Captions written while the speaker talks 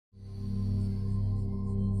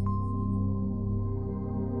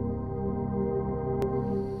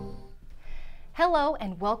Hello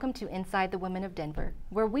and welcome to Inside the Women of Denver,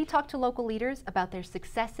 where we talk to local leaders about their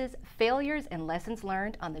successes, failures, and lessons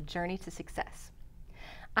learned on the journey to success.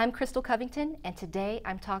 I'm Crystal Covington, and today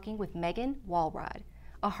I'm talking with Megan Walrod,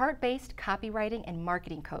 a heart-based copywriting and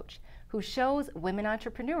marketing coach who shows women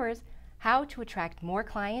entrepreneurs how to attract more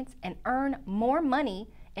clients and earn more money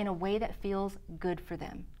in a way that feels good for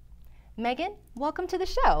them. Megan, welcome to the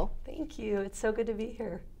show. Thank you. It's so good to be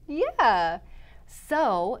here. Yeah.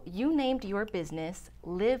 So you named your business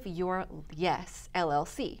Live Your Yes,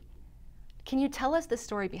 LLC. Can you tell us the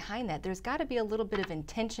story behind that? There's got to be a little bit of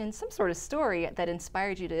intention, some sort of story that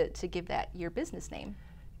inspired you to give that your business name.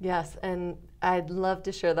 Yes, and I'd love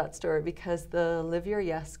to share that story because the Live Your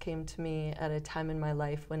Yes came to me at a time in my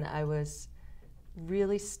life when I was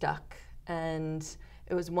really stuck. And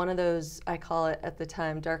it was one of those, I call it at the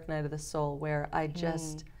time, dark night of the soul, where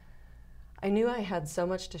I knew I had so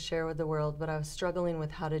much to share with the world, but I was struggling with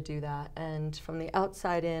how to do that. And from the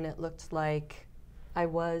outside in, it looked like I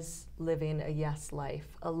was living a yes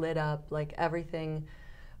life, a lit up, like everything.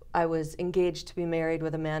 I was engaged to be married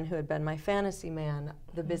with a man who had been my fantasy man.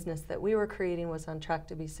 The business that we were creating was on track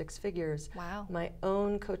to be 6 figures. Wow. My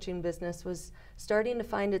own coaching business was starting to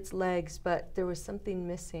find its legs, but there was something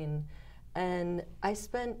missing. And I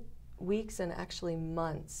spent weeks and actually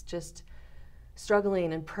months just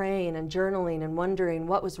struggling and praying and journaling and wondering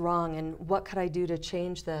what was wrong and what could I do to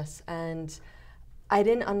change this. And I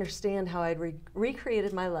didn't understand how I'd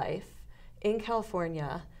recreated my life in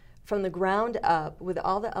California from the ground up with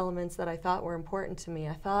all the elements that I thought were important to me.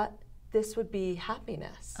 I thought this would be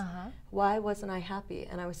happiness. Why wasn't I happy?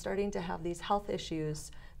 And I was starting to have these health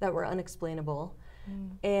issues that were unexplainable.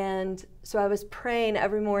 And so I was praying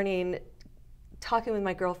every morning, talking with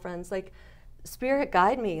my girlfriends, like, Spirit,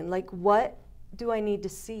 guide me, like, what do I need to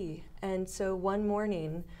see? And so one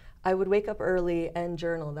morning, I would wake up early and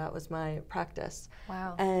journal. That was my practice.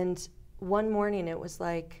 Wow. And one morning, it was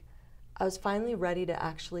like I was finally ready to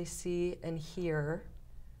actually see and hear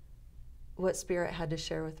what Spirit had to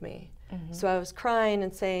share with me. So I was crying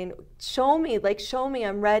and saying, show me,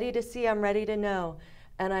 I'm ready to see, I'm ready to know.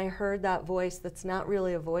 And I heard that voice that's not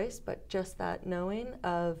really a voice, but just that knowing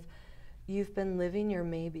of, you've been living your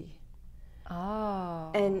maybe.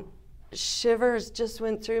 Oh. And shivers just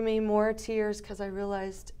went through me, more tears, because I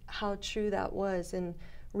realized how true that was in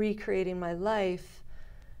recreating my life.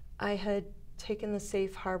 I had taken the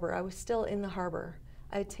safe harbor. I was still in the harbor.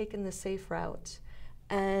 I had taken the safe route.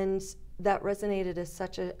 And that resonated as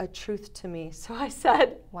such a truth to me. So I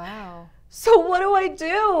said, Wow. so what do I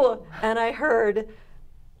do? And I heard,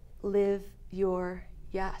 live your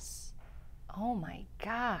yes. Oh my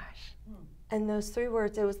gosh. And those 3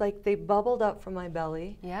 words, it was like they bubbled up from my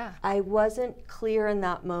belly. Yeah. I wasn't clear in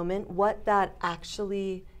that moment what that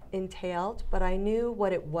actually entailed, but I knew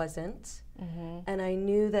what it wasn't. And I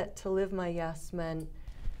knew that to live my yes meant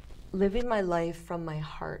living my life from my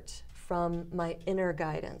heart, from my inner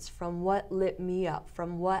guidance, from what lit me up,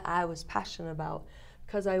 from what I was passionate about.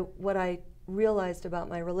 Because what I realized about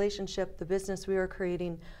my relationship, the business we were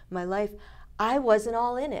creating, my life, I wasn't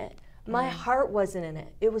all in it. My heart wasn't in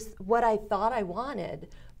it. It was what I thought I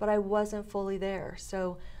wanted, but I wasn't fully there.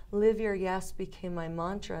 So Live Your Yes became my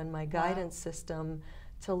mantra and my guidance system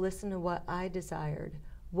to listen to what I desired,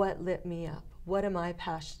 what lit me up, what am I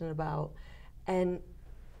passionate about. And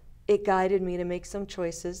it guided me to make some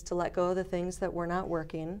choices, to let go of the things that were not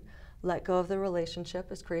working, let go of the relationship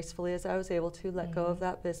as gracefully as I was able to, let go of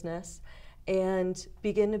that business, and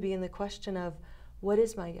begin to be in the question of, what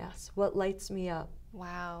is my yes? What lights me up?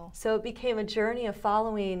 Wow. So it became a journey of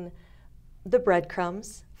following the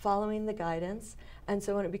breadcrumbs, following the guidance. And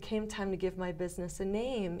so when it became time to give my business a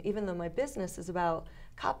name, even though my business is about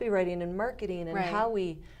copywriting and marketing and how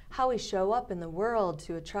we show up in the world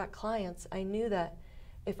to attract clients, I knew that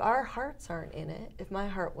if our hearts aren't in it, if my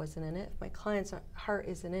heart wasn't in it, if my client's heart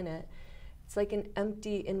isn't in it, it's like an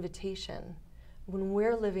empty invitation. When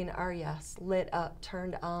we're living our yes, lit up,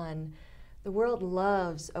 turned on, the world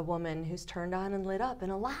loves a woman who's turned on and lit up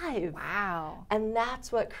and alive. Wow. And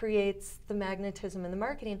that's what creates the magnetism in the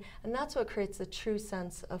marketing, and that's what creates a true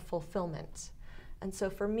sense of fulfillment. And so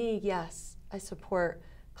for me, yes, I support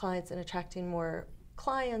clients in attracting more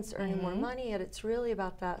clients, earning more money, and it's really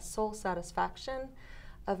about that soul satisfaction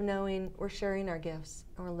of knowing we're sharing our gifts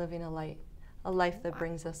and we're living a life that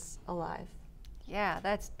brings us alive. Yeah,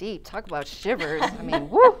 that's deep. Talk about shivers. I mean,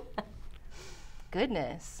 woo!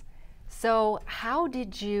 Goodness. So how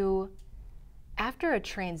did you, after a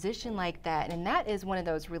transition like that, and that is one of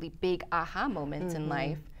those really big aha moments in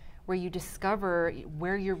life, where you discover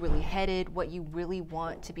where you're really headed, what you really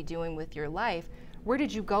want to be doing with your life, where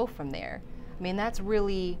did you go from there? I mean, that's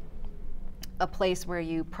really a place where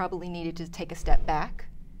you probably needed to take a step back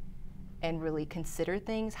and really consider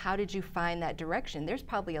things. How did you find that direction? There's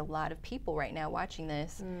probably a lot of people right now watching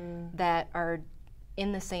this that are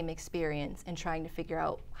in the same experience and trying to figure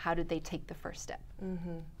out how did they take the first step.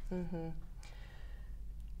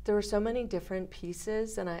 There were so many different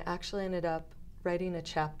pieces, and I actually ended up writing a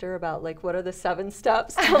chapter about like what are the 7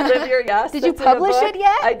 steps to live your yes. Did you publish it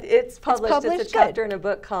yet? It's published. It's a chapter in a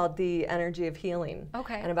book called The Energy of Healing.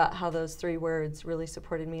 Okay. And about how those 3 words really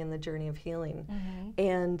supported me in the journey of healing.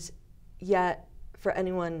 And yet, for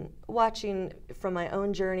anyone watching from my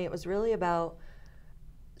own journey, it was really about,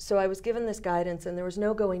 so I was given this guidance and there was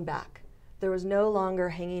no going back. There was no longer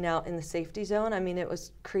hanging out in the safety zone. I mean, it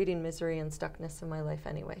was creating misery and stuckness in my life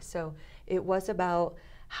anyway. So it was about,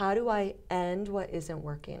 how do I end what isn't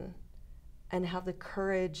working and have the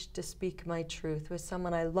courage to speak my truth with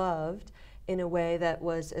someone I loved in a way that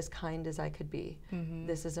was as kind as I could be.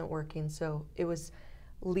 This isn't working. So it was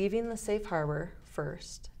leaving the safe harbor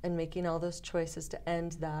first and making all those choices to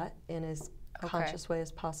end that in as conscious way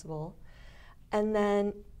as possible. And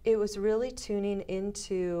then it was really tuning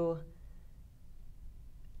into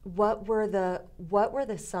what were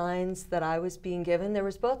the signs that I was being given. There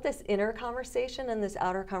was both this inner conversation and this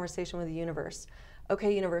outer conversation with the universe.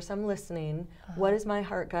 Okay, universe, I'm listening. What is my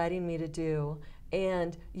heart guiding me to do?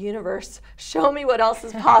 And universe, show me what else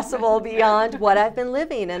is possible beyond what I've been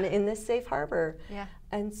living and in this safe harbor. Yeah.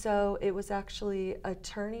 And so it was actually a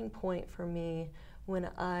turning point for me when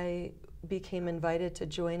I became invited to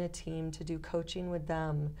join a team to do coaching with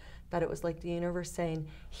them, that it was like the universe saying,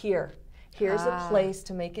 here's a place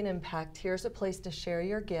to make an impact. Here's a place to share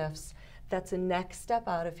your gifts. That's a next step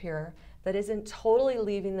out of here that isn't totally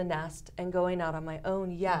leaving the nest and going out on my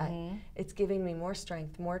own yet. It's giving me more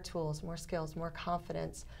strength, more tools, more skills, more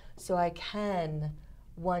confidence, so I can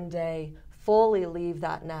one day fully leave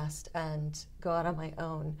that nest and go out on my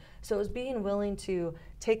own. So it was being willing to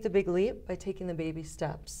take the big leap by taking the baby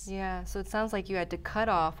steps. Yeah, so it sounds like you had to cut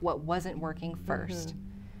off what wasn't working first.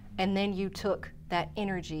 And then you took that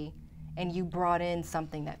energy and you brought in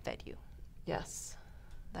something that fed you. Yes.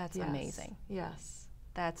 That's amazing. Yes.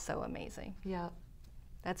 That's so amazing. Yeah.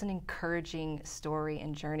 That's an encouraging story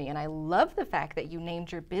and journey. And I love the fact that you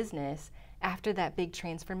named your business after that big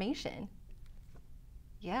transformation.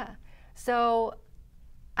 Yeah. So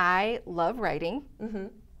I love writing,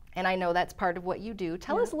 and I know that's part of what you do.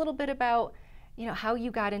 Tell us a little bit about, how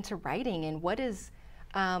you got into writing and what does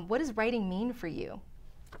writing mean for you?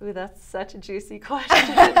 Ooh, that's such a juicy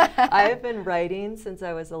question. I have been writing since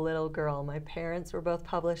I was a little girl. My parents were both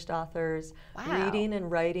published authors. Wow. Reading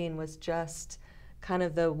and writing was just kind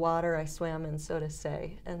of the water I swam in, so to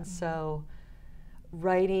say. And so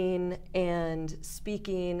writing and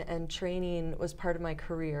speaking and training was part of my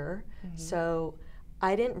career. So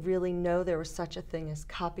I didn't really know there was such a thing as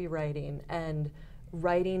copywriting and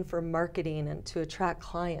writing for marketing and to attract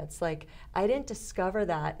clients. Like, I didn't discover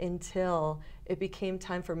that until it became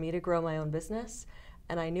time for me to grow my own business.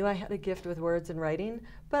 And I knew I had a gift with words and writing,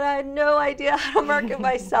 but I had no idea how to market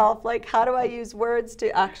myself. Like, how do I use words to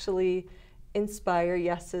actually inspire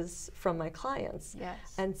yeses from my clients?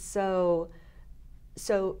 Yes. And so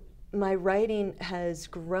my writing has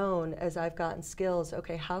grown as I've gotten skills.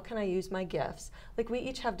 Okay, how can I use my gifts? Like, we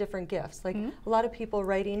each have different gifts. Like, a lot of people,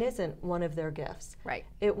 writing isn't one of their gifts. Right.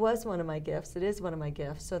 It was one of my gifts. It is one of my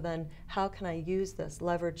gifts. So then how can I use this,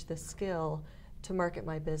 leverage this skill to market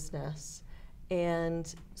my business?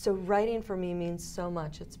 And so writing for me means so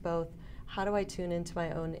much. It's both, how do I tune into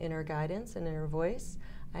my own inner guidance and inner voice?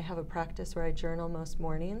 I have a practice where I journal most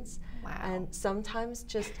mornings. Wow. And sometimes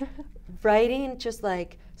just writing, just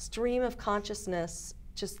like stream of consciousness,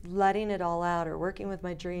 just letting it all out, or working with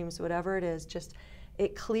my dreams, whatever it is, just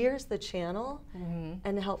it clears the channel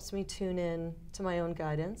and helps me tune in to my own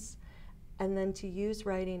guidance. And then to use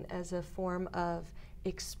writing as a form of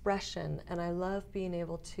expression. And I love being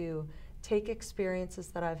able to take experiences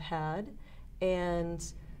that I've had and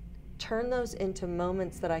turn those into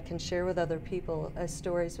moments that I can share with other people as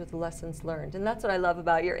stories with lessons learned. And that's what I love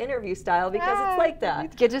about your interview style, because it's like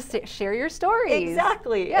that. You get to share your stories.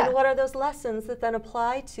 Exactly. Yeah. And what are those lessons that then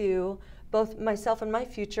apply to both myself and my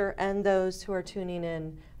future and those who are tuning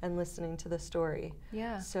in and listening to the story?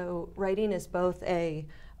 Yeah. So writing is both a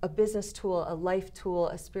business tool, a life tool,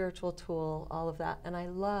 a spiritual tool, all of that. And I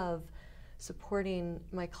love supporting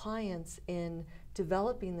my clients in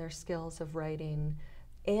developing their skills of writing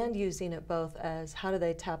and using it both as how do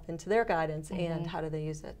they tap into their guidance and how do they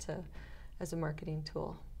use it as a marketing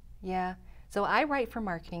tool. Yeah. So I write for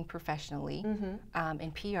marketing professionally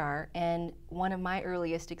in PR, and one of my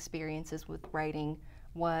earliest experiences with writing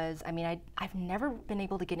was, I mean, I've never been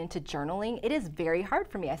able to get into journaling. It is very hard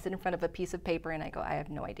for me. I sit in front of a piece of paper and I go, I have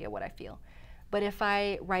no idea what I feel. But if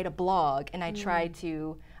I write a blog and I try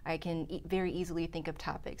to, I can very easily think of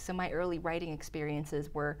topics. So my early writing experiences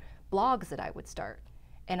were blogs that I would start,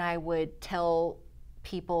 and I would tell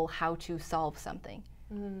people how to solve something.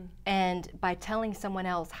 And by telling someone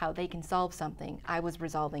else how they can solve something, I was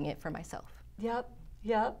resolving it for myself. Yep.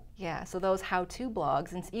 Yeah, so those how-to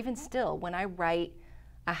blogs, and even still, when I write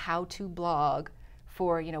a how-to blog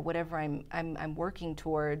for, you know, whatever I'm working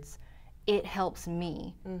towards, it helps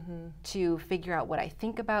me to figure out what I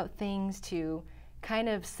think about things, to kind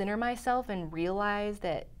of center myself and realize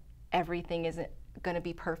that everything isn't going to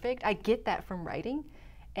be perfect. I get that from writing,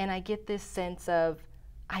 and I get this sense of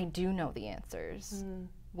I do know the answers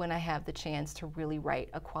when I have the chance to really write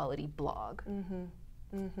a quality blog.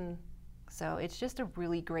 So it's just a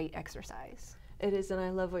really great exercise. It is, and I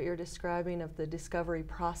love what you're describing of the discovery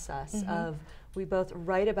process of we both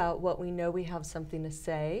write about what we know we have something to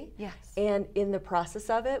say, and in the process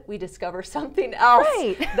of it, we discover something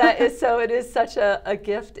else. That is, so it is such a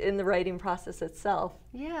gift in the writing process itself.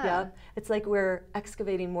 It's like we're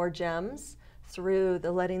excavating more gems through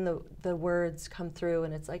letting the words come through,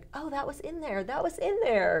 and it's like, oh, that was in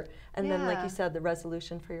there, and then, like you said, the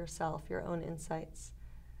resolution for yourself, your own insights.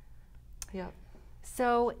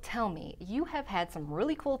 So tell me, you have had some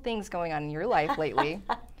really cool things going on in your life lately,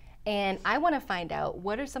 and I want to find out,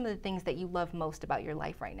 what are some of the things that you love most about your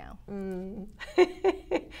life right now?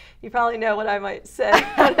 You probably know what I might say.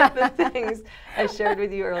 One of the things I shared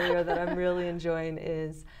with you earlier that I'm really enjoying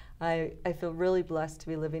is I feel really blessed to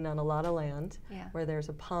be living on a lot of land where there's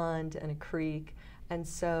a pond and a creek, and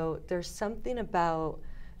so there's something about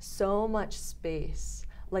so much space,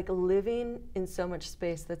 like living in so much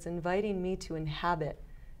space, that's inviting me to inhabit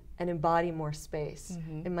and embody more space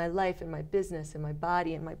in my life, in my business, in my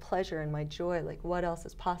body, in my pleasure, in my joy, like what else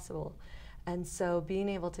is possible. And so being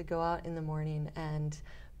able to go out in the morning and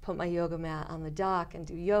put my yoga mat on the dock and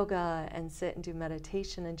do yoga and sit and do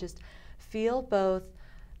meditation and just feel both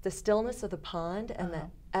the stillness of the pond and the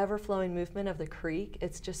ever-flowing movement of the creek.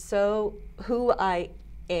 It's just so who I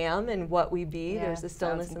am and what we be. There's the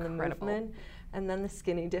stillness and the movement. And then the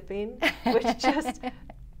skinny dipping, which just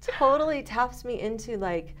totally taps me into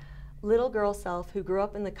like little girl self who grew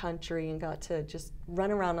up in the country and got to just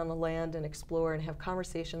run around on the land and explore and have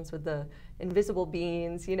conversations with the invisible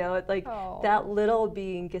beings, you know, like that little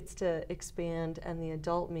being gets to expand, and the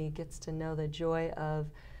adult me gets to know the joy of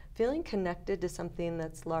feeling connected to something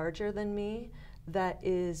that's larger than me, that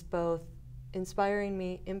is both inspiring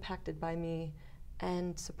me, impacted by me,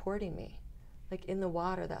 and supporting me. Like in the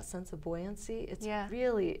water, that sense of buoyancy, it's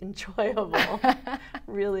really enjoyable,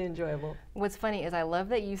 really enjoyable. What's funny is I love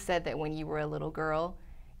that you said that when you were a little girl,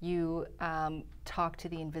 you talked to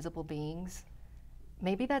the invisible beings.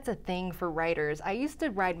 Maybe that's a thing for writers. I used to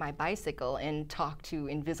ride my bicycle and talk to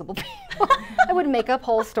invisible people. I would make up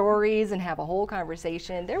whole stories and have a whole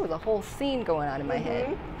conversation. There was a whole scene going on in my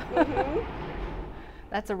head.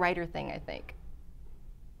 That's a writer thing, I think.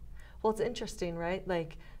 Well, it's interesting, right?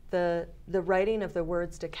 Like the writing of the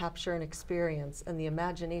words to capture an experience, and the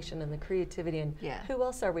imagination and the creativity, and who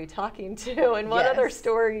else are we talking to, and what other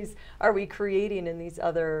stories are we creating in these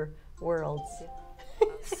other worlds?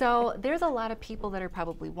 So there's a lot of people that are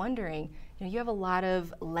probably wondering, you know, you have a lot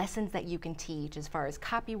of lessons that you can teach as far as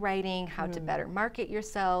copywriting, how to better market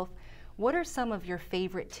yourself. What are some of your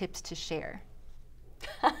favorite tips to share?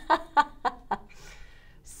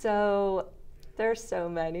 So there's so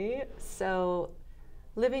many. So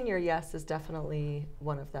living your yes is definitely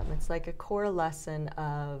one of them. It's like a core lesson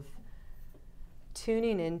of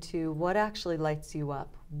tuning into what actually lights you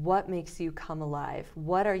up, what makes you come alive,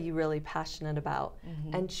 what are you really passionate about,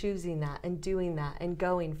 and choosing that and doing that and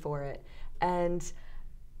going for it. And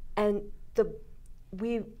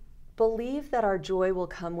we believe that our joy will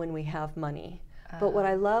come when we have money. But what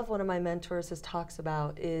I love, one of my mentors talks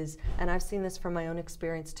about is, and I've seen this from my own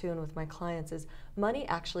experience too and with my clients, is money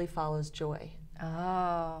actually follows joy.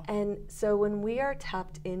 And so when we are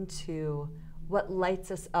tapped into what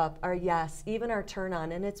lights us up, our yes, even our turn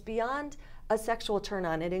on, and it's beyond a sexual turn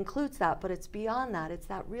on, it includes that, but it's beyond that. It's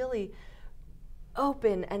that really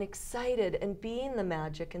open and excited and being the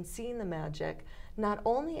magic and seeing the magic. Not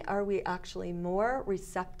only are we actually more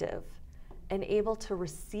receptive and able to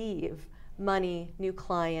receive money, new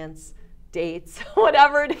clients, dates,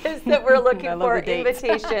 whatever it is that we're looking for,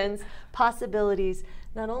 invitations, possibilities,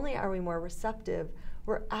 not only are we more receptive,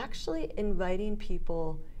 we're actually inviting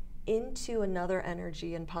people into another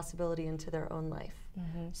energy and possibility into their own life.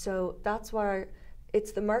 So that's why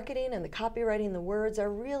it's the marketing and the copywriting, the words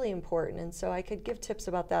are really important, and so I could give tips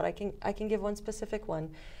about that. I can give one specific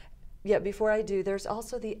one. Yet before I do, there's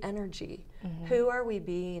also the energy. Who are we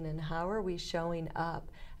being and how are we showing up?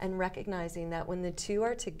 And recognizing that when the two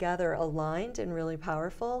are together, aligned and really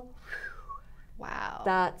powerful, wow,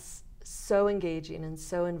 that's so engaging and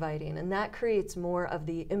so inviting, and that creates more of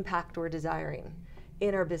the impact we're desiring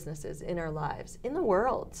in our businesses, in our lives, in the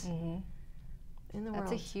world. In the world.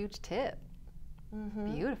 That's a huge tip.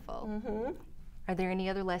 Beautiful. Are there any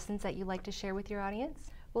other lessons that you'd like to share with your audience?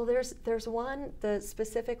 Well, there's one, the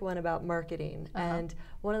specific one about marketing, and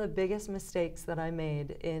one of the biggest mistakes that I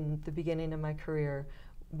made in the beginning of my career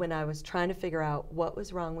when I was trying to figure out what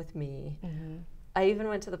was wrong with me. I even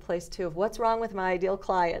went to the place too of what's wrong with my ideal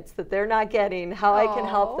clients that they're not getting, how I can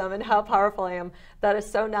help them, and how powerful I am. That is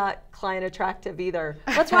so not client attractive either.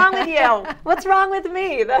 What's wrong with you? What's wrong with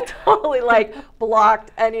me? That totally like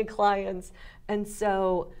blocked any clients. And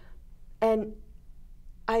so, and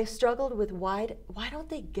I struggled with why don't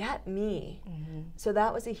they get me? So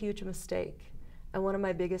that was a huge mistake. And one of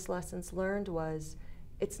my biggest lessons learned was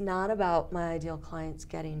it's not about my ideal clients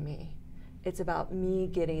getting me. It's about me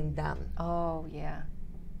getting them. Oh, yeah.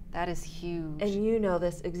 That is huge. And you know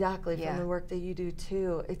this exactly from the work that you do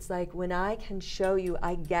too. It's like when I can show you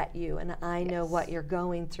I get you and I know what you're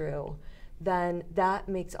going through, then that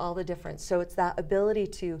makes all the difference. So it's that ability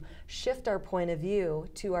to shift our point of view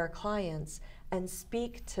to our clients and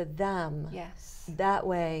speak to them. That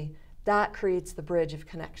way, that creates the bridge of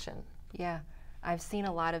connection. Yeah. I've seen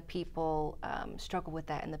a lot of people struggle with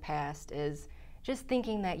that in the past, is just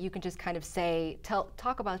thinking that you can just kind of say,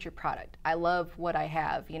 talk about your product. I love what I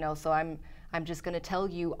have, you know, so I'm just going to tell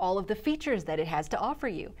you all of the features that it has to offer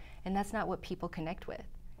you. And that's not what people connect with.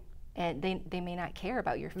 And they may not care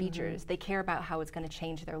about your features. They care about how it's going to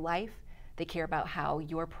change their life. They care about how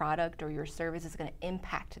your product or your service is going to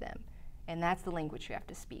impact them. And that's the language you have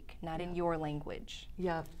to speak, not in your language.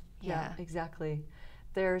 Yeah, exactly.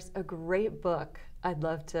 There's a great book I'd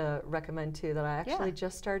love to recommend too that I actually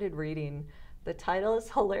just started reading. The title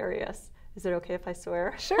is hilarious. Is it okay if I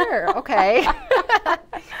swear? Sure, okay.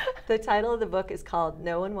 The title of the book is called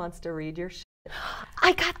No One Wants to Read Your Shit.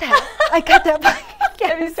 I got that. I got that book.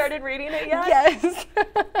 Have you started reading it yet? Yes.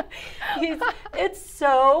 It's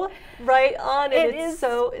so right on, and it's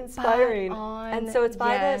so inspiring. And so it's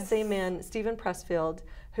by the same man, Stephen Pressfield,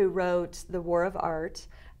 who wrote The War of Art.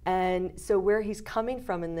 And so where he's coming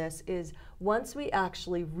from in this is once we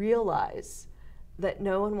actually realize that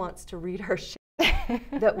no one wants to read our shit,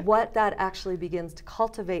 that what that actually begins to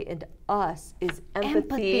cultivate into us is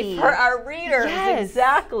empathy for our readers.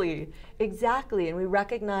 Exactly. And we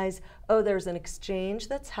recognize, oh, there's an exchange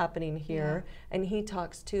that's happening here. And he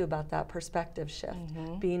talks too about that perspective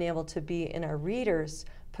shift, being able to be in our readers'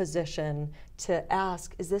 position to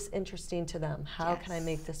ask, is this interesting to them? How can I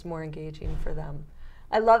make this more engaging for them?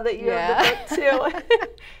 I love that you have the book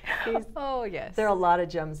too. Oh, yes. There are a lot of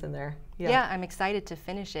gems in there. Yeah, I'm excited to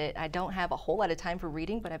finish it. I don't have a whole lot of time for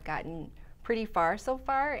reading, but I've gotten pretty far so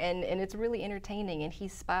far, and it's really entertaining. And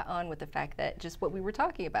he's spot on with the fact that just what we were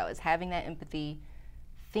talking about is having that empathy,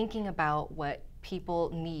 thinking about what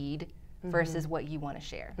people need versus what you want to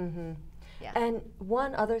share. Yeah. And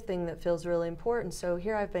one other thing that feels really important, so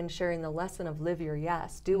here I've been sharing the lesson of live your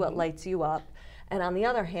yes, do what lights you up. And on the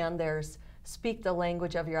other hand, there's speak the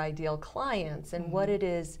language of your ideal clients and what it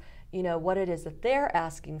is, you know, what it is that they're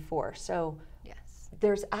asking for. So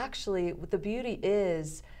there's actually, the beauty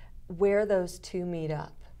is where those two meet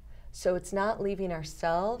up. So it's not leaving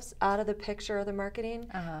ourselves out of the picture of the marketing,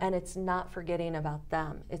 and it's not forgetting about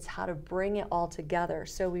them. It's how to bring it all together.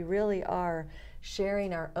 So we really are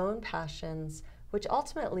sharing our own passions, which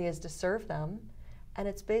ultimately is to serve them. And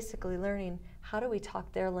it's basically learning, how do we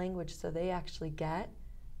talk their language so they actually get,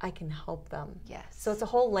 I can help them. So it's a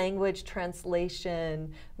whole language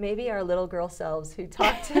translation. Maybe our little girl selves who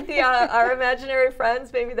talk to our imaginary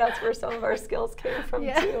friends, maybe that's where some of our skills came from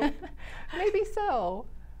too. Maybe so.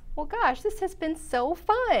 Well, gosh, this has been so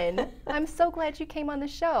fun. I'm so glad you came on the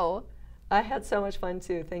show. I had so much fun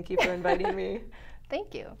too. Thank you for inviting me.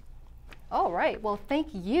 Thank you. All right, well, thank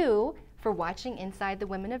you for watching Inside the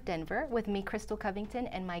Women of Denver with me, Crystal Covington,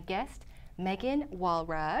 and my guest, Megan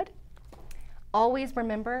Walrod. Always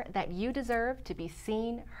remember that you deserve to be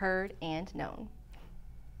seen, heard, and known.